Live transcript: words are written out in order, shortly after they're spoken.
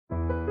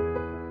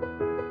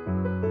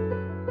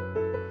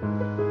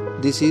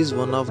This is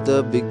one of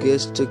the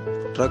biggest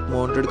truck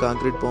mounted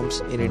concrete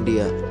pumps in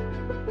India.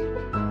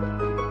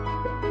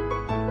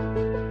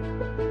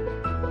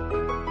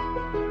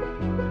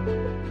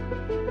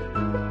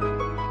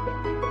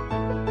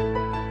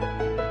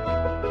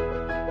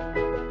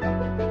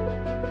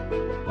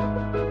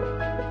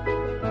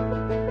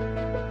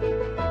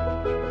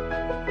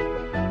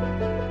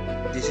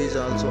 This is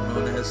also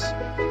known as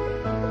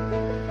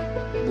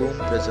boom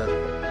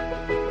pressure.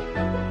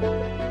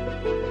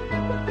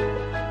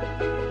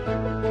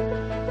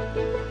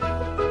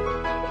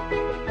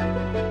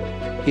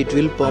 It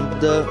will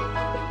pump the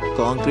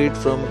concrete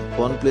from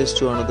one place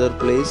to another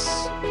place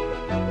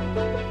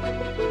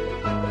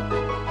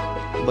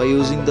by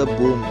using the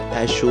boom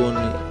as shown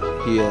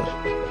here.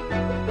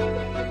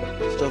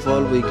 First of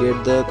all, we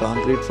get the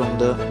concrete from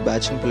the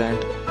batching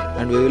plant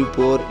and we will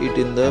pour it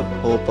in the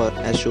hopper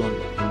as shown.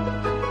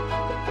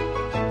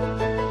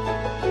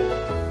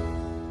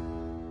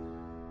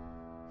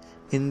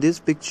 In this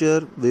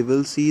picture, we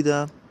will see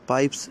the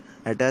pipes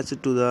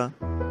attached to the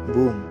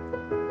boom.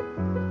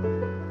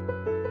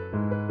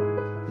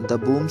 The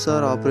booms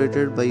are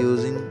operated by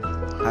using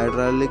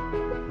hydraulic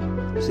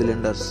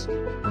cylinders.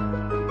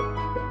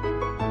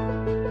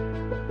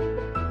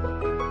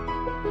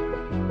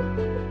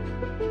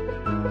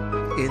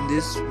 In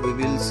this, we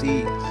will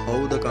see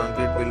how the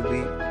concrete will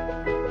be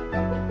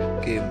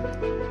came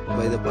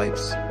by the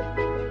pipes.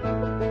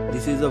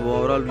 This is the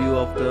overall view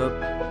of the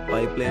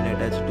pipeline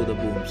attached to the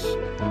booms.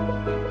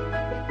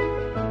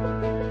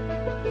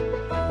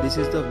 This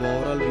is the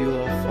overall view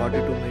of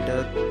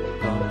 42-meter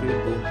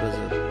concrete boom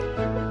pressure.